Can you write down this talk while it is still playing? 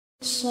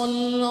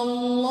صلى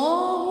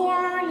الله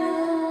على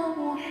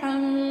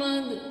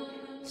محمد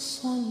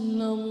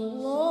صلى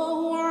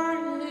الله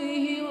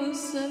عليه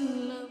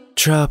وسلم.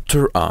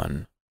 Chapter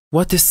on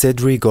what is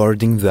said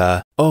regarding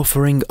the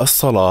offering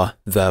as-Salah,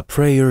 the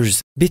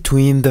prayers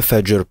between the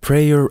Fajr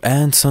prayer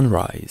and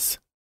sunrise.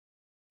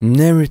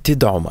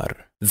 Narrated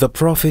Umar, the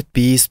Prophet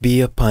peace be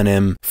upon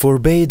him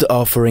forbade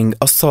offering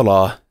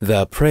as-Salah,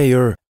 the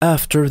prayer,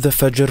 after the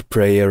Fajr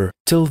prayer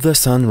till the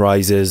sun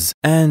rises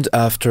and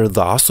after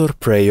the Asr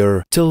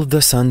prayer till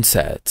the sun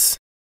sets.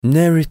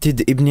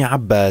 Narrated Ibn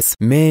Abbas,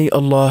 may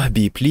Allah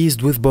be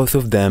pleased with both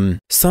of them,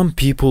 some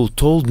people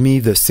told me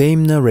the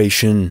same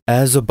narration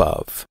as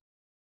above.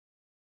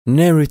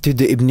 Narrated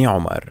Ibn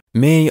Umar,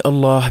 may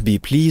Allah be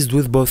pleased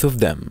with both of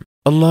them,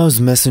 Allah's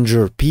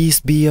Messenger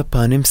peace be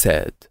upon him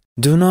said,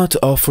 do not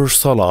offer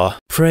Salah,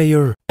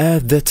 prayer,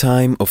 at the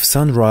time of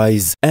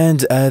sunrise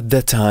and at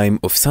the time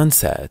of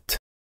sunset.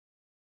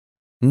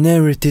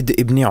 Narrated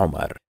Ibn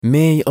Umar,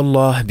 may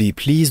Allah be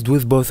pleased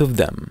with both of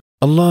them,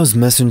 Allah's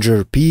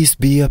Messenger peace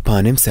be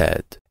upon him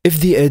said, if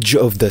the edge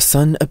of the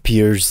sun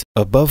appears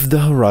above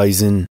the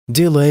horizon,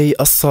 delay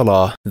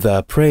as-Salah,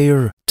 the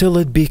prayer, till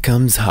it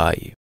becomes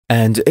high.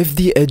 And if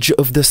the edge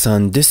of the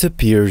sun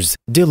disappears,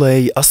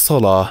 delay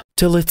as-Salah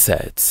till it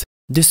sets,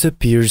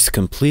 disappears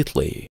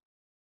completely.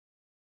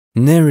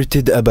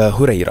 Narrated Abu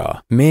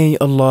Hurairah, may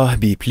Allah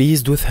be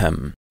pleased with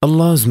him,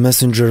 Allah's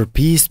Messenger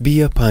peace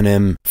be upon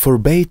him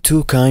forbade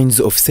two kinds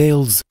of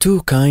sales,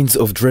 two kinds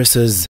of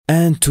dresses,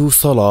 and two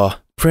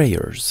Salah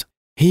prayers.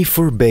 He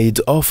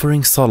forbade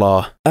offering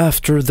Salah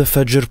after the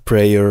Fajr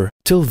prayer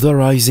till the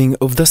rising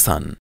of the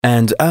sun,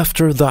 and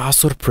after the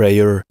Asr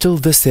prayer till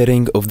the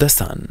setting of the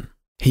sun.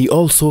 He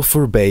also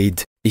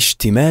forbade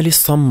ishtimal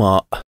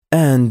al-samma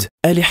and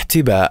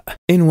al-ihtiba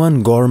in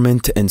one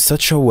garment in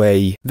such a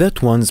way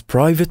that one's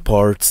private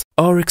parts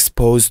are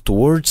exposed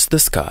towards the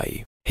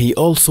sky. He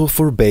also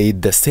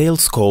forbade the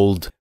sales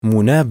called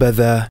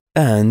munabadha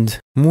and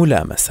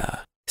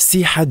mulamasa.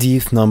 See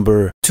Hadith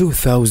number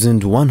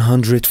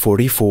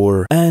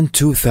 2144 and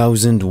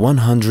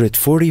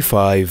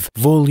 2145,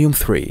 Volume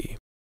 3.